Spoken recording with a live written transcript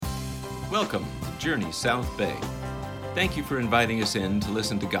Welcome to Journey South Bay. Thank you for inviting us in to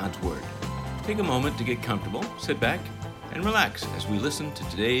listen to God's Word. Take a moment to get comfortable, sit back, and relax as we listen to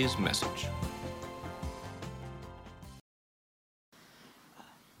today's message.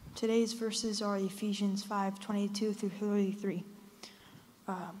 Today's verses are Ephesians 5:22 through 33.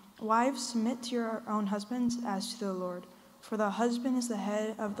 Wives, submit to your own husbands as to the Lord. For the husband is the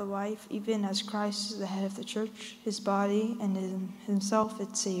head of the wife, even as Christ is the head of the church, his body, and himself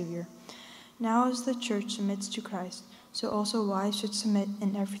its Savior. Now as the church submits to Christ, so also wives should submit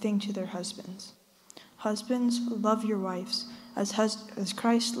in everything to their husbands. Husbands, love your wives, as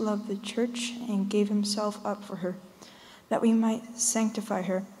Christ loved the church and gave himself up for her, that we might sanctify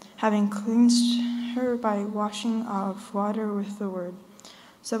her, having cleansed her by washing of water with the word,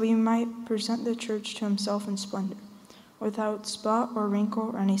 so that we might present the church to himself in splendor, without spot or wrinkle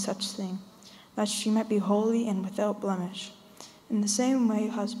or any such thing, that she might be holy and without blemish. In the same way,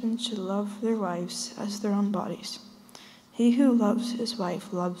 husbands should love their wives as their own bodies. He who loves his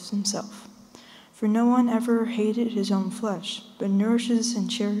wife loves himself. For no one ever hated his own flesh, but nourishes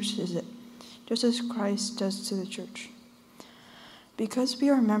and cherishes it, just as Christ does to the church, because we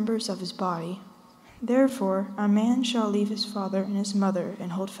are members of his body. Therefore, a man shall leave his father and his mother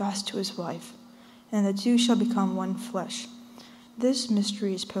and hold fast to his wife, and the two shall become one flesh. This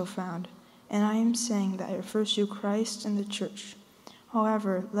mystery is profound, and I am saying that it refers to Christ and the church.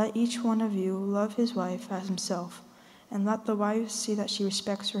 However, let each one of you love his wife as himself, and let the wife see that she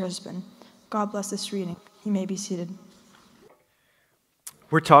respects her husband. God bless this reading. You may be seated.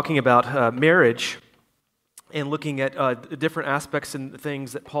 We're talking about marriage and looking at the different aspects and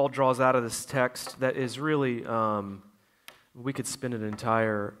things that Paul draws out of this text that is really, we could spend an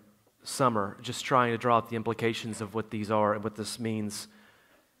entire summer just trying to draw out the implications of what these are and what this means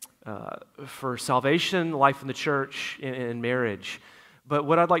for salvation, life in the church, and marriage. But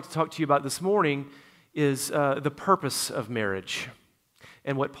what I'd like to talk to you about this morning is the purpose of marriage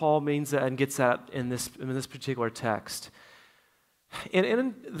and what Paul means and gets at in this particular text.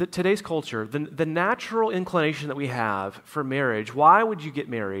 In today's culture, the natural inclination that we have for marriage, why would you get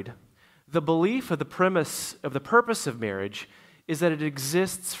married? The belief of the premise of the purpose of marriage is that it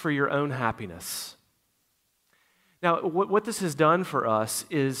exists for your own happiness. Now, what this has done for us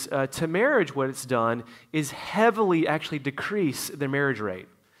is, to marriage, what it's done is heavily actually decrease the marriage rate.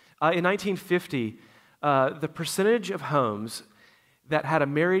 In 1950, the percentage of homes that had a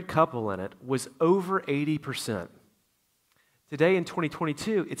married couple in it was over 80%. Today, in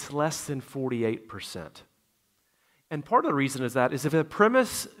 2022, it's less than 48%. And part of the reason is if the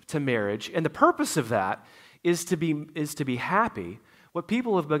premise to marriage and the purpose of that is to be happy, what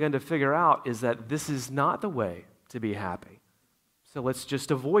people have begun to figure out is that this is not the way to be happy. So let's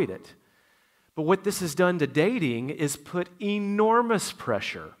just avoid it. But what this has done to dating is put enormous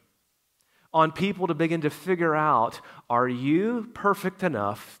pressure on people to begin to figure out, are you perfect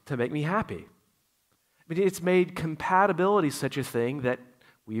enough to make me happy? I mean, it's made compatibility such a thing that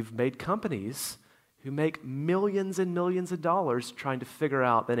we've made companies who make millions and millions of dollars trying to figure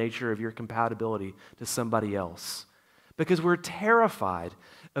out the nature of your compatibility to somebody else. Because we're terrified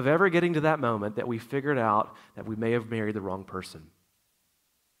of ever getting to that moment that we figured out that we may have married the wrong person.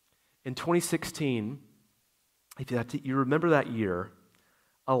 In 2016, if you remember that year,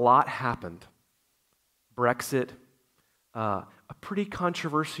 a lot happened. Brexit, a pretty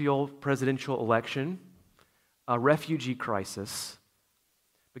controversial presidential election, a refugee crisis.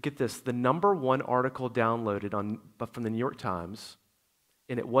 But get this, the number one article downloaded from the New York Times,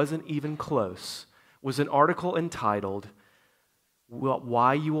 and it wasn't even close, was an article entitled,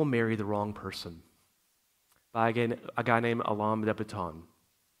 "Why You Will Marry the Wrong Person," by a guy named Alain de Botton.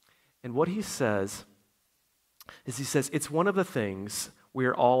 And what he says is, it's one of the things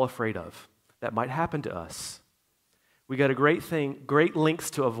we're all afraid of that might happen to us. We got great lengths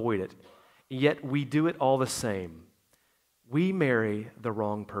to avoid it, yet we do it all the same. We marry the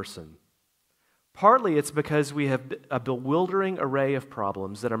wrong person. Partly it's because we have a bewildering array of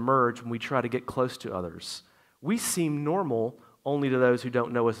problems that emerge when we try to get close to others. We seem normal only to those who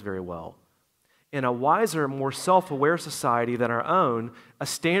don't know us very well. In a wiser, more self-aware society than our own, a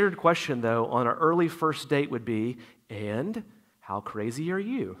standard question, though, on our early first date would be, and how crazy are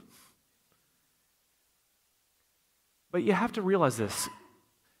you? But you have to realize this.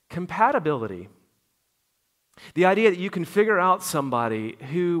 Compatibility, the idea that you can figure out somebody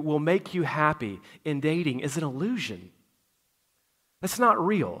who will make you happy in dating, is an illusion. That's not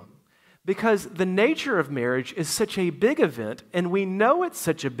real. Because the nature of marriage is such a big event, and we know it's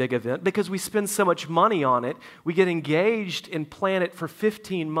such a big event because we spend so much money on it. We get engaged and plan it for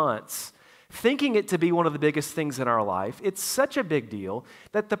 15 months. thinking it to be one of the biggest things in our life. It's such a big deal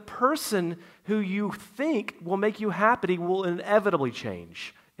that the person who you think will make you happy will inevitably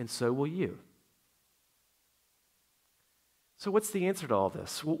change, and so will you. So what's the answer to all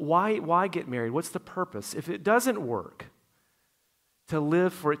this? Why get married? What's the purpose? If it doesn't work to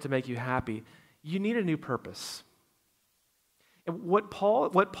live for it to make you happy, you need a new purpose. And what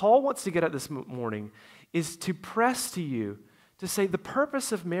Paul wants to get at this morning is to press to you to say the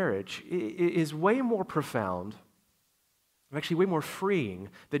purpose of marriage is way more profound, actually way more freeing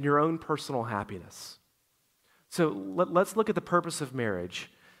than your own personal happiness. So let's look at the purpose of marriage,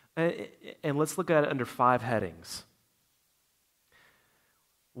 and let's look at it under 5 headings.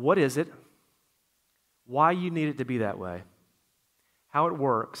 What is it? Why you need it to be that way? How it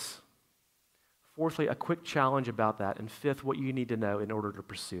works? Fourthly, a quick challenge about that. And fifth, what you need to know in order to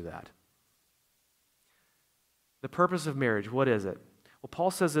pursue that. The purpose of marriage, what is it? Well,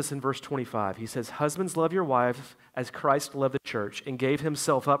 Paul says this in verse 25. He says, "Husbands, love your wives as Christ loved the church and gave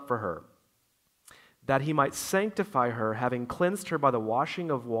himself up for her, that he might sanctify her, having cleansed her by the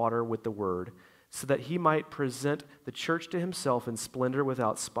washing of water with the word, so that he might present the church to himself in splendor,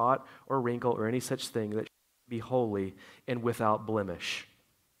 without spot or wrinkle or any such thing, that she be holy and without blemish."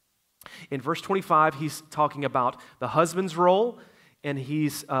 In verse 25, he's talking about the husband's role, and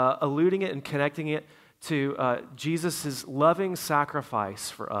he's alluding it and connecting it to Jesus' loving sacrifice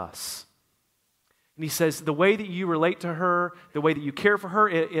for us. And he says the way that you relate to her, the way that you care for her,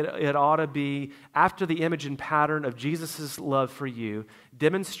 it ought to be after the image and pattern of Jesus' love for you,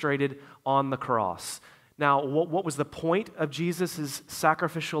 demonstrated on the cross. Now, what was the point of Jesus'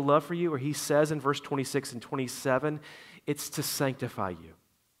 sacrificial love for you? Or he says in verse 26 and 27, it's to sanctify you.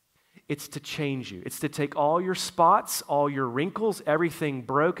 It's to change you. It's to take all your spots, all your wrinkles, everything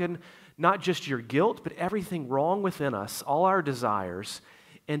broken, not just your guilt, but everything wrong within us, all our desires,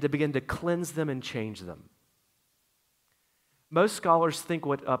 and to begin to cleanse them and change them. Most scholars think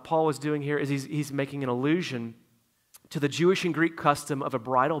what Paul is doing here is he's making an allusion to the Jewish and Greek custom of a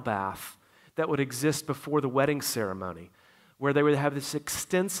bridal bath that would exist before the wedding ceremony, where they would have this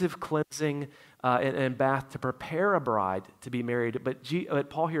extensive cleansing and bath to prepare a bride to be married. But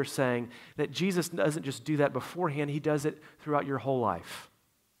Paul here is saying that Jesus doesn't just do that beforehand, he does it throughout your whole life.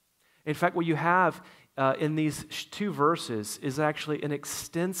 In fact, what you have in these 2 verses is actually an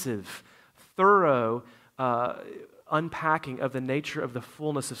extensive, thorough unpacking of the nature of the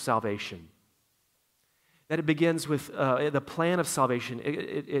fullness of salvation. That it begins with the plan of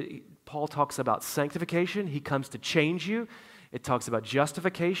salvation. Paul talks about sanctification. He comes to change you. It talks about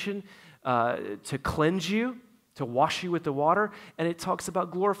justification, to cleanse you, to wash you with the water. And it talks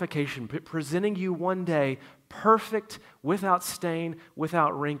about glorification, presenting you one day perfect, without stain,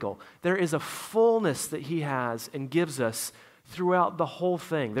 without wrinkle. There is a fullness that he has and gives us throughout the whole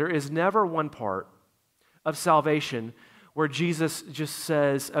thing. There is never one part of salvation where Jesus just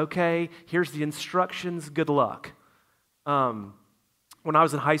says, okay, here's the instructions, good luck. When I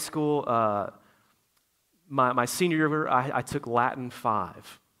was in high school, my senior year, I took Latin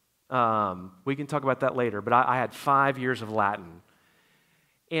 5. We can talk about that later, but I had 5 years of Latin.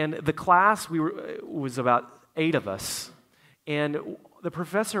 And the class, was about 8 of us. And the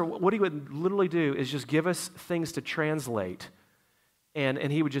professor, what he would literally do is just give us things to translate.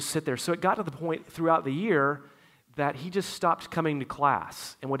 And he would just sit there. So it got to the point throughout the year that he just stopped coming to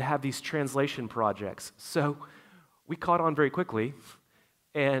class and would have these translation projects. So we caught on very quickly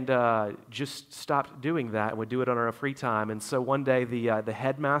and just stopped doing that and would do it on our free time. And so one day the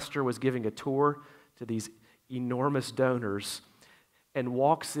headmaster was giving a tour to these enormous donors and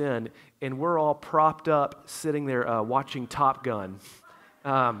walks in, and we're all propped up sitting there watching Top Gun.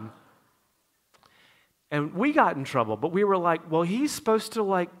 And we got in trouble, but we were like, well, he's supposed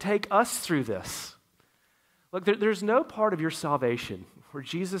to take us through this. Look, there's no part of your salvation where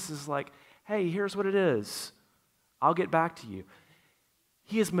Jesus is like, hey, here's what it is. I'll get back to you.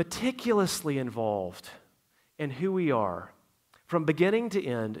 He is meticulously involved in who we are from beginning to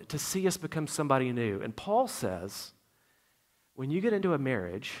end to see us become somebody new. And Paul says, when you get into a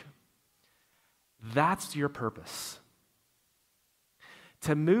marriage, that's your purpose.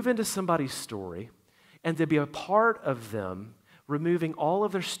 To move into somebody's story and to be a part of them, removing all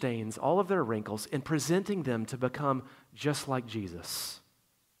of their stains, all of their wrinkles, and presenting them to become just like Jesus.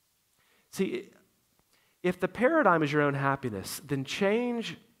 See, if the paradigm is your own happiness, then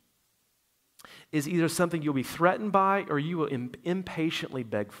change is either something you'll be threatened by or you will impatiently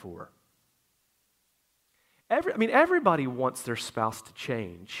beg for. Everybody wants their spouse to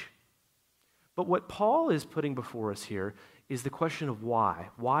change. But what Paul is putting before us here is the question of why.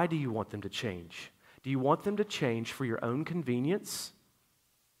 Why do you want them to change? Do you want them to change for your own convenience?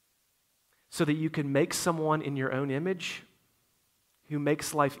 so that you can make someone in your own image who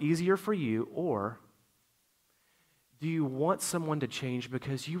makes life easier for you, or do you want someone to change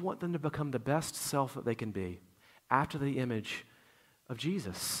because you want them to become the best self that they can be after the image of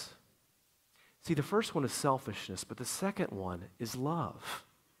Jesus? See, the first one is selfishness, but the second one is love.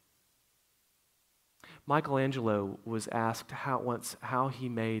 Michelangelo was asked once how he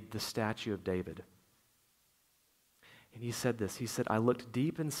made the statue of David. And he said this, he said, "I looked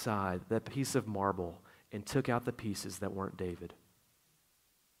deep inside that piece of marble and took out the pieces that weren't David."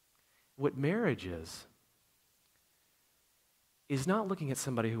 What marriage is not looking at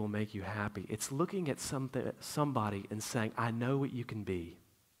somebody who will make you happy. It's looking at somebody and saying, "I know what you can be.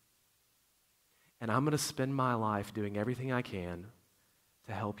 And I'm going to spend my life doing everything I can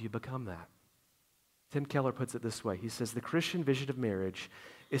to help you become that." Tim Keller puts it this way. He says, "The Christian vision of marriage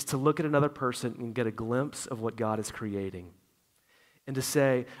is to look at another person and get a glimpse of what God is creating. And to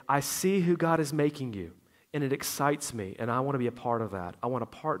say, I see who God is making you, and it excites me, and I want to be a part of that. I want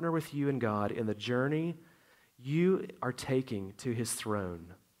to partner with you and God in the journey you are taking to his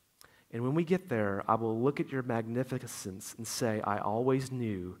throne. And when we get there, I will look at your magnificence and say, I always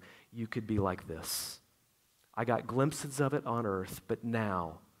knew you could be like this. I got glimpses of it on earth, but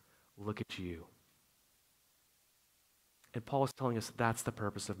now look at you." And Paul is telling us that's the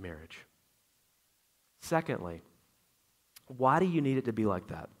purpose of marriage. Secondly, why do you need it to be like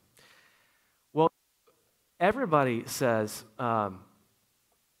that? Well, everybody says,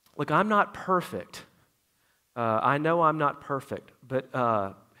 look, I'm not perfect. I know I'm not perfect,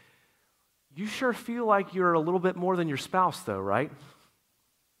 but you sure feel like you're a little bit more than your spouse, though, right?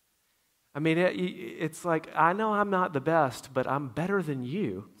 I mean, it's like, I know I'm not the best, but I'm better than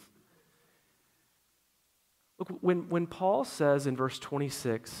you. Look, when Paul says in verse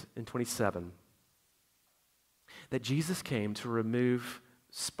 26 and 27 that Jesus came to remove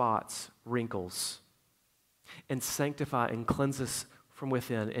spots, wrinkles, and sanctify and cleanse us from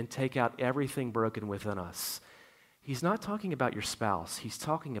within and take out everything broken within us, he's not talking about your spouse. He's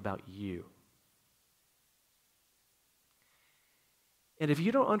talking about you. And if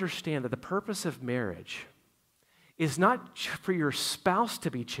you don't understand that the purpose of marriage is not for your spouse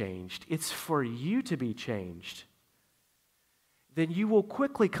to be changed, it's for you to be changed, then you will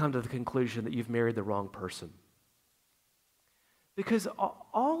quickly come to the conclusion that you've married the wrong person. Because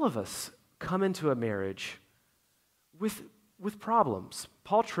all of us come into a marriage with problems.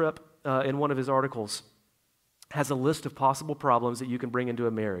 Paul Tripp, in one of his articles, has a list of possible problems that you can bring into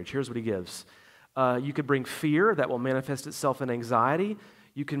a marriage. Here's what he gives. You could bring fear that will manifest itself in anxiety.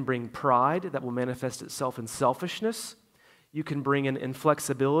 You can bring pride that will manifest itself in selfishness. You can bring in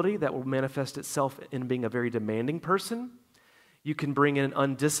inflexibility that will manifest itself in being a very demanding person. You can bring in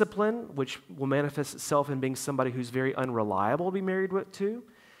undiscipline, which will manifest itself in being somebody who's very unreliable to be married to.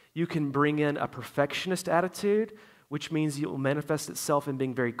 You can bring in a perfectionist attitude, which means it will manifest itself in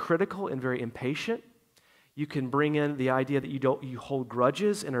being very critical and very impatient. You can bring in the idea that you hold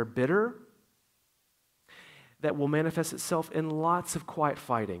grudges and are bitter. That will manifest itself in lots of quiet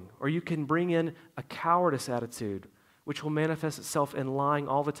fighting. Or you can bring in a cowardice attitude, which will manifest itself in lying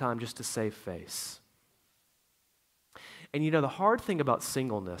all the time just to save face. And you know, the hard thing about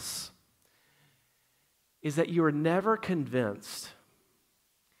singleness is that you are never convinced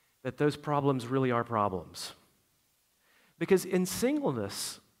that those problems really are problems. Because in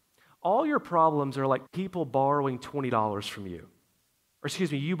singleness, all your problems are like people borrowing $20 from you. Or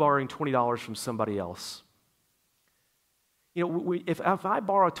excuse me, you borrowing $20 from somebody else. You know, if I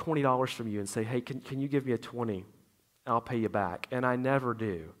borrow $20 from you and say, hey, can you give me a 20? I'll pay you back. And I never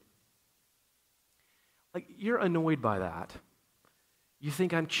do. Like, you're annoyed by that. You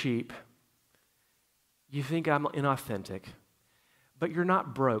think I'm cheap. You think I'm inauthentic. But you're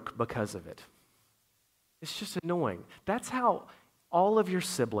not broke because of it. It's just annoying. That's how all of your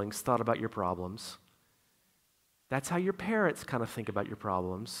siblings thought about your problems. That's how your parents kind of think about your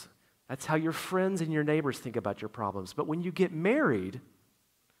problems. That's how your friends and your neighbors think about your problems. But when you get married,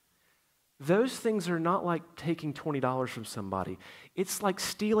 those things are not like taking $20 from somebody. It's like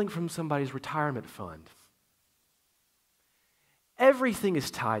stealing from somebody's retirement fund. Everything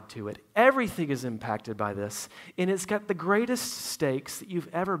is tied to it. Everything is impacted by this. And it's got the greatest stakes that you've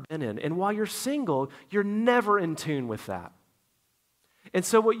ever been in. And while you're single, you're never in tune with that. And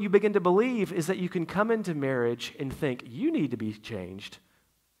so what you begin to believe is that you can come into marriage and think, you need to be changed,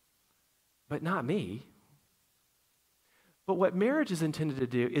 but not me. But what marriage is intended to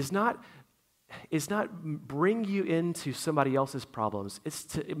do is not bring you into somebody else's problems. It's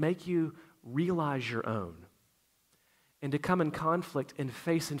to make you realize your own and to come in conflict and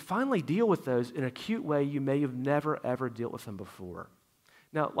face and finally deal with those in an acute way you may have never, ever dealt with them before.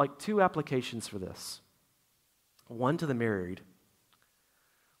 Now, like two applications for this. One to the married.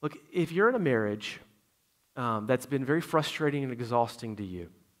 Look, if you're in a marriage that's been very frustrating and exhausting to you,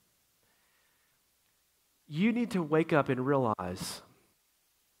 you need to wake up and realize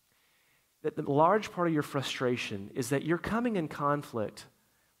that the large part of your frustration is that you're coming in conflict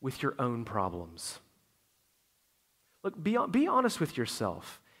with your own problems. Look, be honest with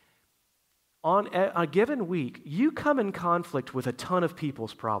yourself. On a given week, you come in conflict with a ton of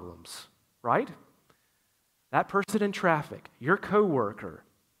people's problems, right? That person in traffic, your coworker,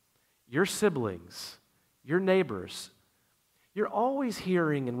 your siblings, your neighbors. You're always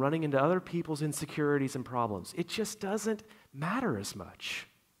hearing and running into other people's insecurities and problems. It just doesn't matter as much.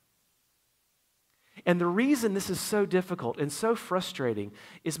 And the reason this is so difficult and so frustrating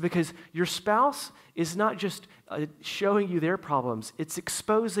is because your spouse is not just showing you their problems, it's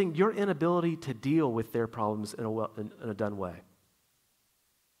exposing your inability to deal with their problems in a done way.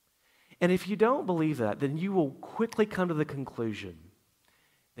 And if you don't believe that, then you will quickly come to the conclusion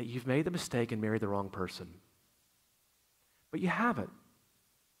that you've made the mistake and married the wrong person. But you haven't.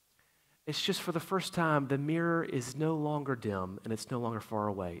 It's just for the first time, the mirror is no longer dim and it's no longer far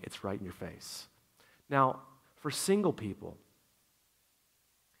away. It's right in your face. Now, for single people,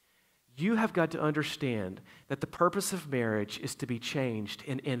 you have got to understand that the purpose of marriage is to be changed,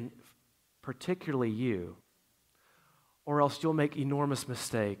 and particularly you, or else you'll make enormous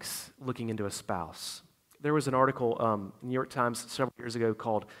mistakes looking into a spouse. There was an article in the New York Times several years ago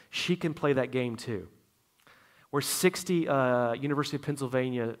called "She Can Play That Game Too," where 60 University of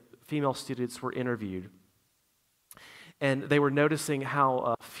Pennsylvania female students were interviewed. And they were noticing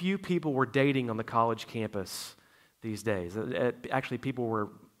how few people were dating on the college campus these days. Actually, people were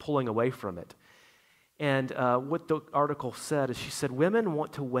pulling away from it. And what the article said is, she said, women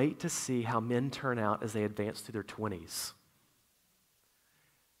want to wait to see how men turn out as they advance through their 20s.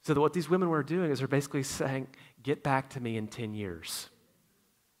 So that what these women were doing is they're basically saying, get back to me in 10 years.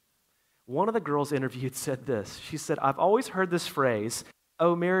 One of the girls interviewed said this. She said, I've always heard this phrase,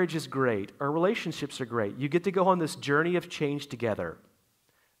 oh, marriage is great, or relationships are great. You get to go on this journey of change together.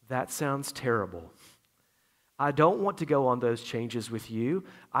 That sounds terrible. I don't want to go on those changes with you.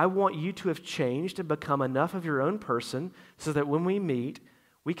 I want you to have changed and become enough of your own person so that when we meet,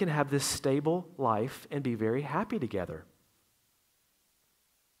 we can have this stable life and be very happy together.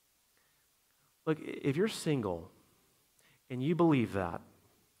 Look, if you're single and you believe that,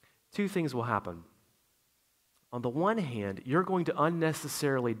 two things will happen. On the one hand, you're going to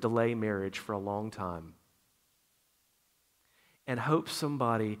unnecessarily delay marriage for a long time and hope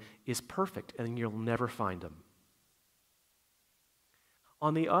somebody is perfect and you'll never find them.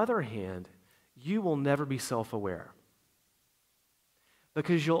 On the other hand, you will never be self-aware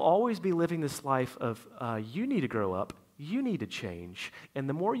because you'll always be living this life of you need to grow up, you need to change, and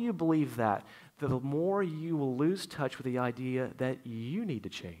the more you believe that, the more you will lose touch with the idea that you need to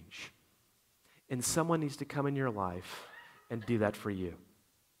change. And someone needs to come in your life and do that for you.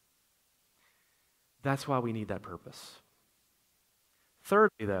 That's why we need that purpose.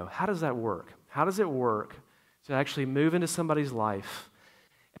 Thirdly, though, how does that work? How does it work to actually move into somebody's life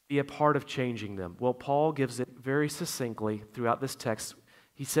and be a part of changing them? Well, Paul gives it very succinctly throughout this text.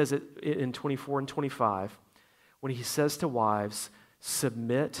 He says it in 24 and 25 when he says to wives,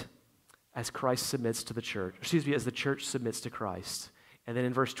 submit as Christ submits to the church. As the church submits to Christ. And then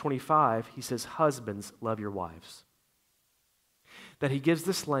in verse 25, he says, husbands, love your wives. That he gives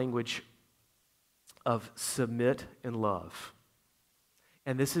this language of submit and love.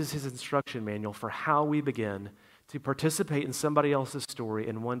 And this is his instruction manual for how we begin to participate in somebody else's story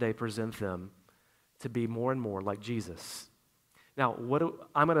and one day present them to be more and more like Jesus. Now,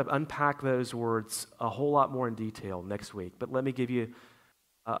 I'm going to unpack those words a whole lot more in detail next week, but let me give you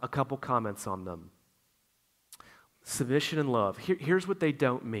a couple comments on them. Submission and love. Here's what they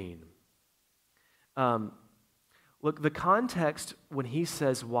don't mean. Look, the context when he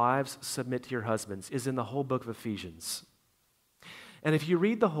says, wives, submit to your husbands, is in the whole book of Ephesians. And if you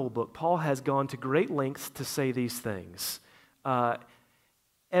read the whole book, Paul has gone to great lengths to say these things.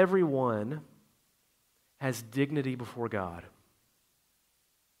 Everyone has dignity before God.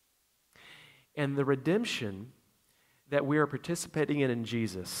 And the redemption that we are participating in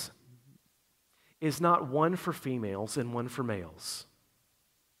Jesus is not one for females and one for males.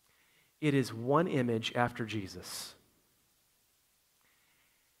 It is one image after Jesus.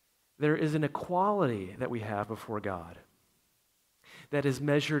 There is an equality that we have before God that is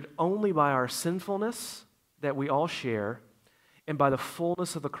measured only by our sinfulness that we all share and by the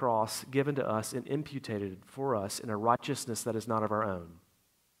fullness of the cross given to us and imputed for us in a righteousness that is not of our own,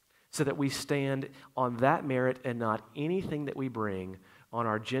 so that we stand on that merit and not anything that we bring on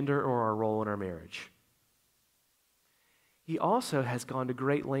our gender or our role in our marriage. He also has gone to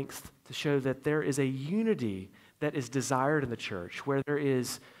great lengths to show that there is a unity that is desired in the church, where there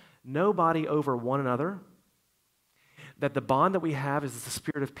is nobody over one another, that the bond that we have is the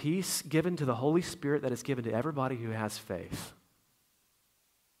spirit of peace given to the Holy Spirit that is given to everybody who has faith.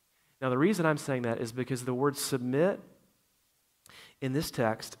 Now, the reason I'm saying that is because the word submit in this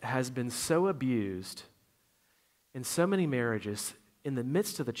text has been so abused in so many marriages in the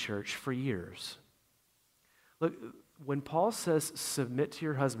midst of the church for years. Look, when Paul says submit to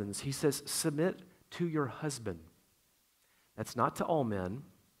your husbands, he says submit to your husband. That's not to all men.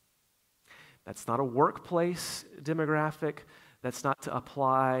 That's not a workplace demographic. That's not to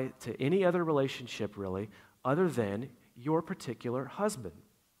apply to any other relationship, really, other than your particular husband.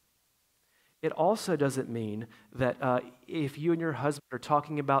 It also doesn't mean that if you and your husband are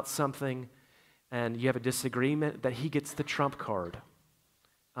talking about something and you have a disagreement, that he gets the trump card.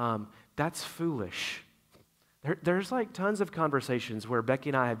 That's foolish. There's like tons of conversations where Becky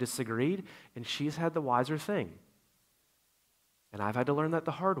and I have disagreed, and she's had the wiser thing. And I've had to learn that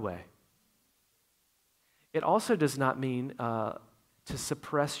the hard way. It also does not mean to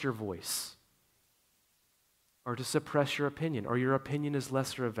suppress your voice or to suppress your opinion, or your opinion is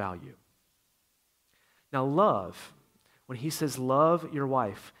lesser of value. Now, love, when he says love your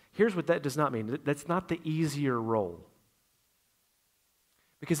wife, here's what that does not mean. That's not the easier role.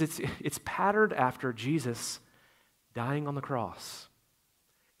 Because it's patterned after Jesus dying on the cross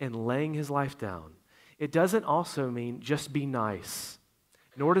and laying his life down. It doesn't also mean just be nice,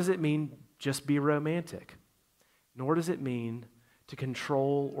 nor does it mean just be romantic, nor does it mean to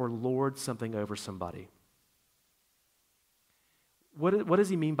control or lord something over somebody. What does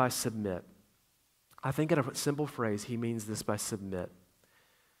he mean by submit? I think in a simple phrase, he means this by submit.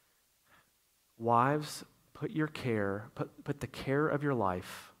 Wives, put the care of your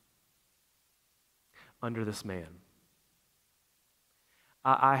life under this man.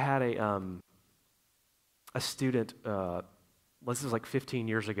 I had a student, this was like 15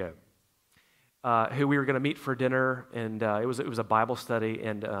 years ago, who we were going to meet for dinner, and it was a Bible study,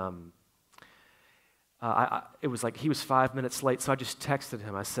 and it was like he was 5 minutes late, so I just texted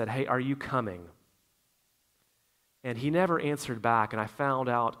him. I said, "Hey, are you coming?" And he never answered back, and I found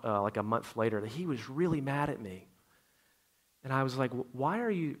out like a month later that he was really mad at me. And I was like, why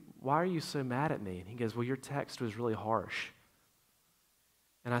are you so mad at me? And he goes, well, your text was really harsh.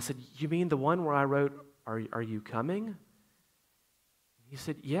 And I said, you mean the one where I wrote, are you coming? He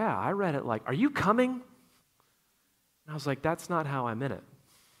said, yeah, I read it like, are you coming? And I was like, that's not how I meant it.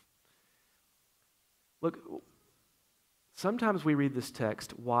 Look, sometimes we read this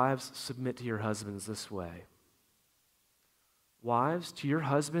text, wives, submit to your husbands this way. Wives, to your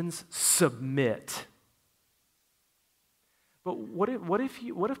husbands, submit. But what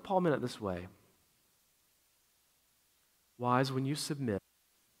if Paul meant it this way? Wives, when you submit,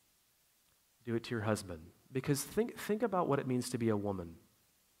 do it to your husband. Because think about what it means to be a woman.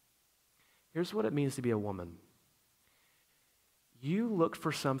 Here's what it means to be a woman. You look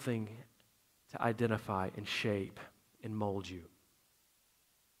for something to identify and shape and mold you.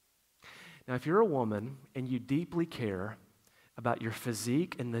 Now, if you're a woman and you deeply care about your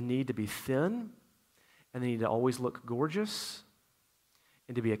physique and the need to be thin and the need to always look gorgeous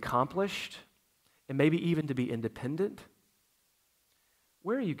and to be accomplished and maybe even to be independent,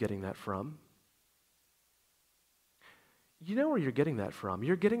 where are you getting that from? You know where you're getting that from.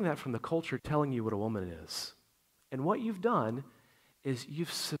 You're getting that from the culture telling you what a woman is. And what you've done is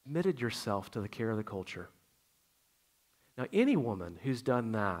you've submitted yourself to the care of the culture. Now, any woman who's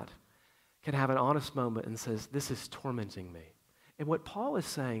done that can have an honest moment and says, this is tormenting me. And what Paul is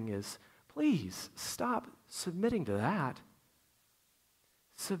saying is, please stop submitting to that.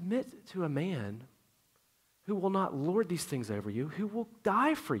 Submit to a man who will not lord these things over you, who will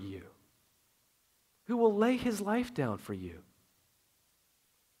die for you, who will lay his life down for you.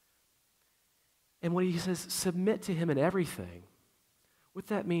 And when he says submit to him in everything, what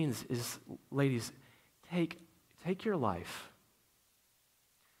that means is, ladies, take your life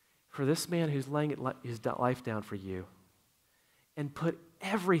for this man who's laying his life down for you, and put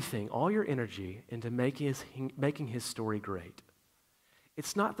everything, all your energy, into making his story great.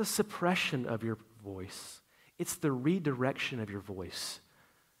 It's not the suppression of your voice. It's the redirection of your voice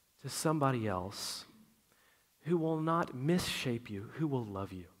to somebody else who will not misshape you, who will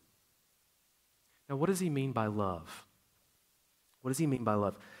love you. Now, what does he mean by love? What does he mean by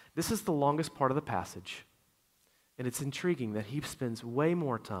love? This is the longest part of the passage, and it's intriguing that he spends way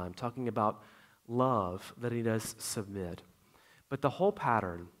more time talking about love than he does submit. But the whole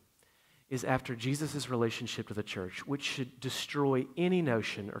pattern is after Jesus' relationship to the church, which should destroy any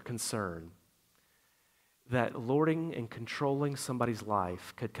notion or concern that lording and controlling somebody's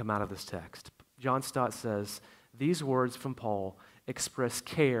life could come out of this text. John Stott says, these words from Paul express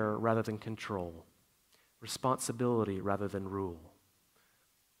care rather than control, responsibility rather than rule.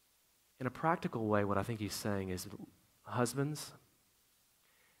 In a practical way, what I think he's saying is, husbands,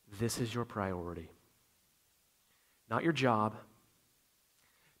 this is your priority. Not your job,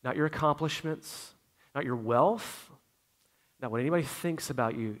 not your accomplishments, not your wealth, not what anybody thinks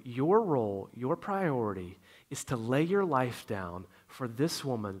about you. Your role, your priority is to lay your life down for this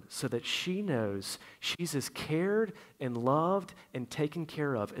woman so that she knows she's as cared and loved and taken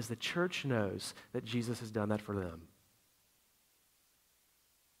care of as the church knows that Jesus has done that for them.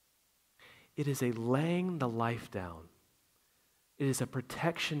 It is a laying the life down. It is a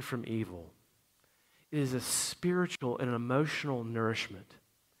protection from evil. It is a spiritual and emotional nourishment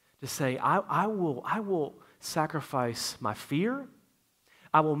to say, I will sacrifice my fear.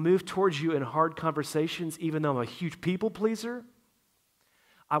 I will move towards you in hard conversations even though I'm a huge people pleaser.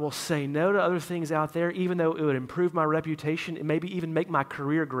 I will say no to other things out there even though it would improve my reputation and maybe even make my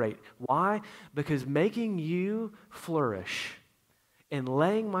career great. Why? Because making you flourish and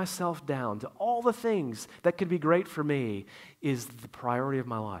laying myself down to all the things that could be great for me is the priority of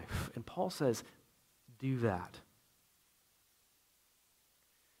my life. And Paul says, do that.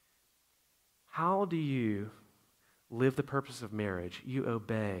 How do you live the purpose of marriage? You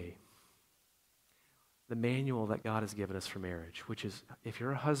obey the manual that God has given us for marriage, which is, if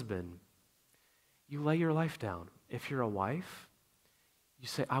you're a husband, you lay your life down. If you're a wife, you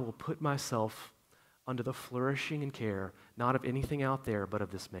say, I will put myself under the flourishing and care, not of anything out there, but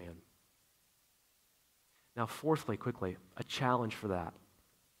of this man. Now, fourthly, quickly, a challenge for that.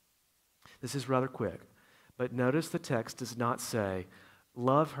 This is rather quick, but notice the text does not say,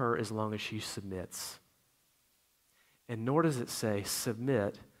 love her as long as she submits. And nor does it say,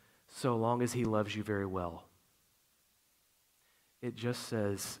 submit so long as he loves you very well. It just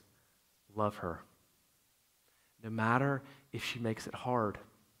says, love her. No matter if she makes it hard.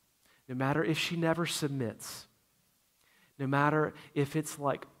 No matter if she never submits. No matter if it's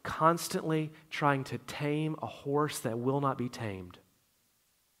like constantly trying to tame a horse that will not be tamed.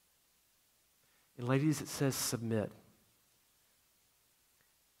 And ladies, it says submit.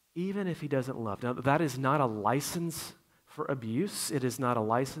 Even if he doesn't love. Now, that is not a license for abuse. It is not a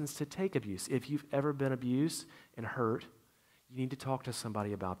license to take abuse. If you've ever been abused and hurt, you need to talk to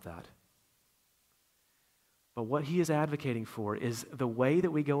somebody about that. But what he is advocating for is the way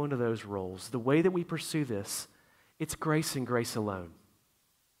that we go into those roles, the way that we pursue this, it's grace and grace alone.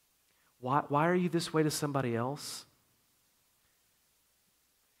 Why are you this way to somebody else?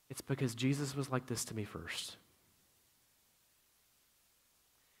 It's because Jesus was like this to me first.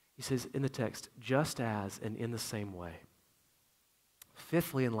 He says in the text, just as and in the same way.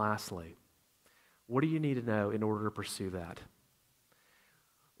 Fifthly and lastly, what do you need to know in order to pursue that?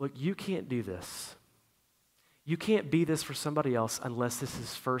 Look, you can't do this. You can't be this for somebody else unless this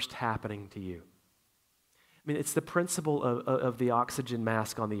is first happening to you. I mean, it's the principle of the oxygen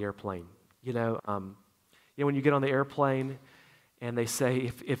mask on the airplane. You know, when you get on the airplane and they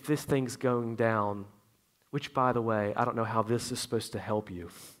say, if this thing's going down, which, by the way, I don't know how this is supposed to help you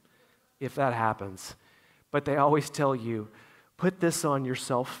if that happens, but they always tell you, put this on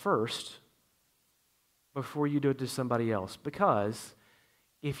yourself first before you do it to somebody else, because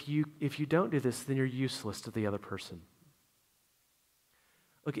if you don't do this, then you're useless to the other person.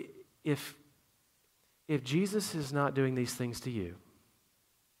 Look, if Jesus is not doing these things to you,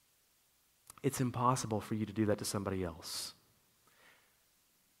 it's impossible for you to do that to somebody else.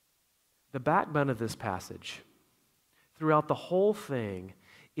 The backbone of this passage, throughout the whole thing,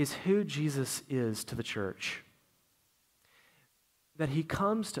 is who Jesus is to the church. That he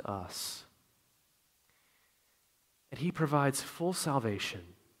comes to us and he provides full salvation.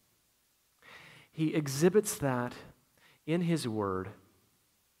 He exhibits that in his word,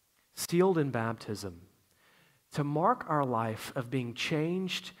 sealed in baptism, to mark our life of being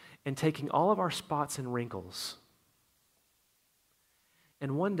changed and taking all of our spots and wrinkles.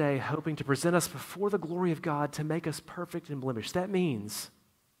 And one day, hoping to present us before the glory of God to make us perfect and blemished. That means,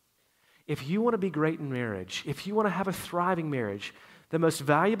 if you want to be great in marriage, if you want to have a thriving marriage, the most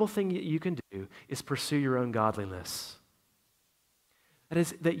valuable thing that you can do is pursue your own godliness. That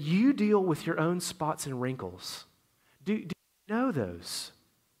is, that you deal with your own spots and wrinkles. Do you know those?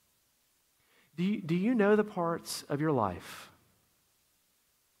 Do you know the parts of your life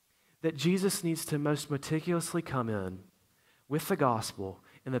that Jesus needs to most meticulously come in with the gospel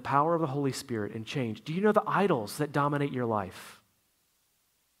and the power of the Holy Spirit and change? Do you know the idols that dominate your life?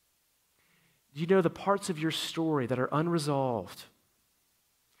 Do you know the parts of your story that are unresolved?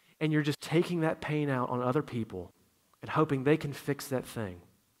 And you're just taking that pain out on other people and hoping they can fix that thing.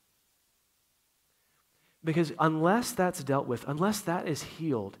 Because unless that's dealt with, unless that is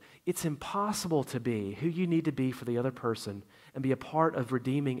healed, it's impossible to be who you need to be for the other person and be a part of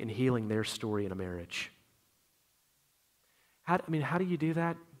redeeming and healing their story in a marriage. How do you do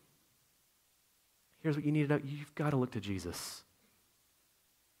that? Here's what you need to know. You've got to look to Jesus.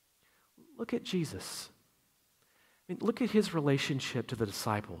 Look at Jesus. Look at his relationship to the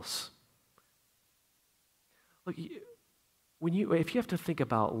disciples. Look, if you have to think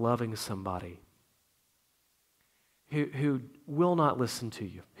about loving somebody who will not listen to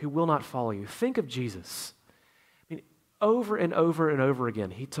you, who will not follow you, think of Jesus. Over and over and over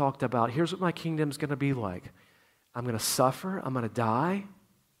again, he talked about, here's what my kingdom's going to be like. I'm going to suffer. I'm going to die.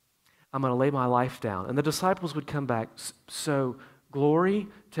 I'm going to lay my life down. And the disciples would come back, so glory,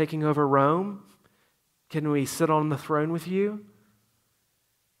 taking over Rome, can we sit on the throne with you?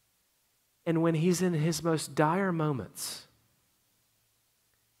 And when he's in his most dire moments,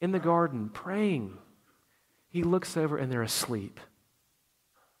 in the garden, praying, he looks over and they're asleep,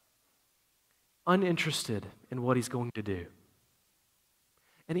 uninterested in what he's going to do.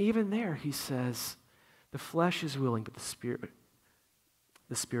 And even there, he says, the flesh is willing, but the spirit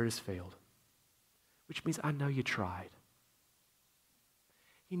has failed. Which means I know you tried.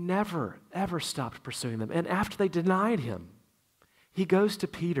 He never, ever stopped pursuing them. And after they denied him, he goes to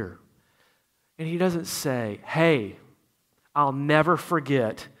Peter and he doesn't say, hey, I'll never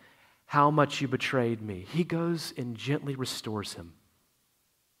forget how much you betrayed me. He goes and gently restores him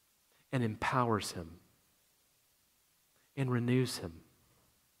and empowers him and renews him.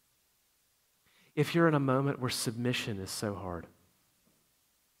 If you're in a moment where submission is so hard,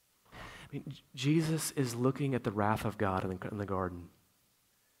 Jesus is looking at the wrath of God in the garden.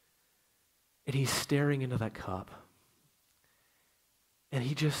 And he's staring into that cup. And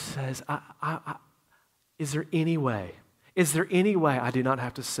he just says, is there any way? Is there any way I do not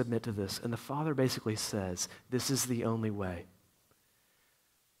have to submit to this? And the Father basically says, this is the only way.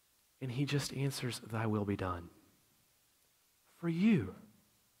 And he just answers, thy will be done. For you.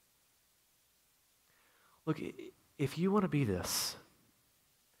 Look, if you want to be this,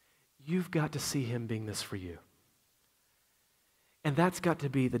 you've got to see him being this for you. And that's got to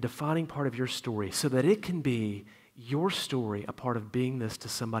be the defining part of your story so that it can be your story, a part of being this to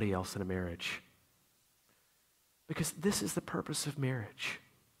somebody else in a marriage. Because this is the purpose of marriage.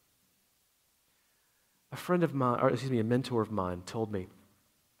 A mentor of mine told me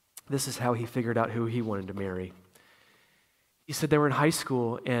this is how he figured out who he wanted to marry. He said they were in high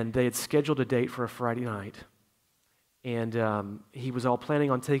school and they had scheduled a date for a Friday night. And he was all planning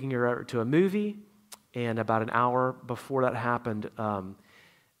on taking her to a movie. And about an hour before that happened,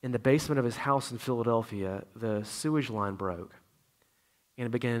 in the basement of his house in Philadelphia, the sewage line broke. And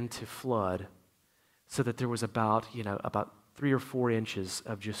it began to flood so that there was about 3 or 4 inches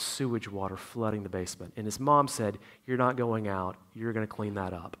of just sewage water flooding the basement. And his mom said, you're not going out. You're going to clean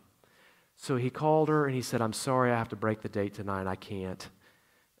that up. So he called her and he said, I'm sorry, I have to break the date tonight. I can't.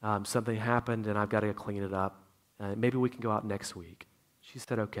 Something happened and I've got to go clean it up. Maybe we can go out next week. She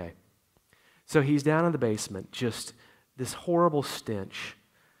said, okay. So he's down in the basement, just this horrible stench,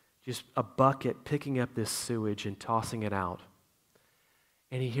 just a bucket picking up this sewage and tossing it out.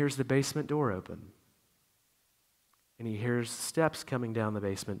 And he hears the basement door open. And he hears steps coming down the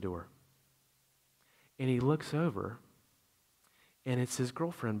basement door. And he looks over, and it's his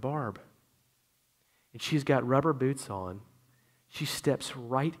girlfriend, Barb. And she's got rubber boots on. She steps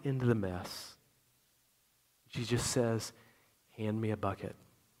right into the mess. She just says, hand me a bucket.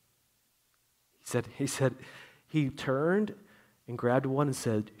 He said, he turned and grabbed one and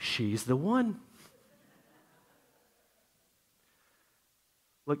said, she's the one.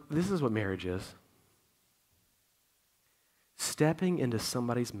 Look, this is what marriage is. Stepping into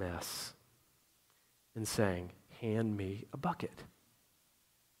somebody's mess and saying, hand me a bucket.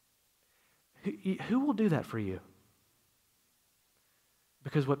 Who will do that for you?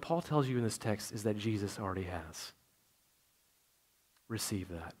 Because what Paul tells you in this text is that Jesus already has. Receive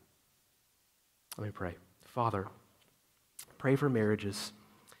that. Let me pray. Father, pray for marriages.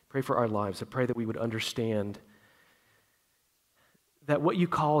 Pray for our lives. I pray that we would understand that what you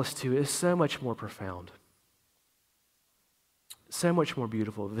call us to is so much more profound, so much more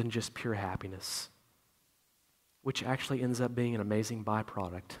beautiful than just pure happiness, which actually ends up being an amazing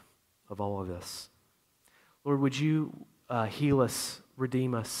byproduct of all of this. Lord, would you heal us,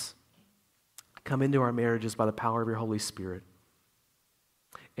 redeem us, come into our marriages by the power of your Holy Spirit,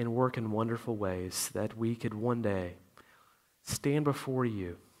 and work in wonderful ways that we could one day stand before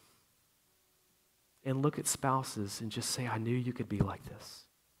you and look at spouses and just say, I knew you could be like this.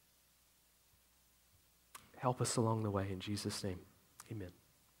 Help us along the way. In Jesus' name, amen.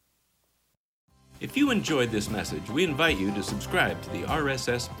 If you enjoyed this message, we invite you to subscribe to the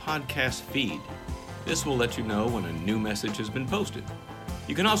RSS podcast feed. This will let you know when a new message has been posted.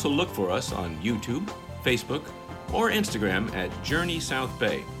 You can also look for us on YouTube, Facebook, or Instagram at Journey South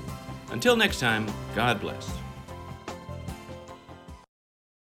Bay. Until next time, God bless.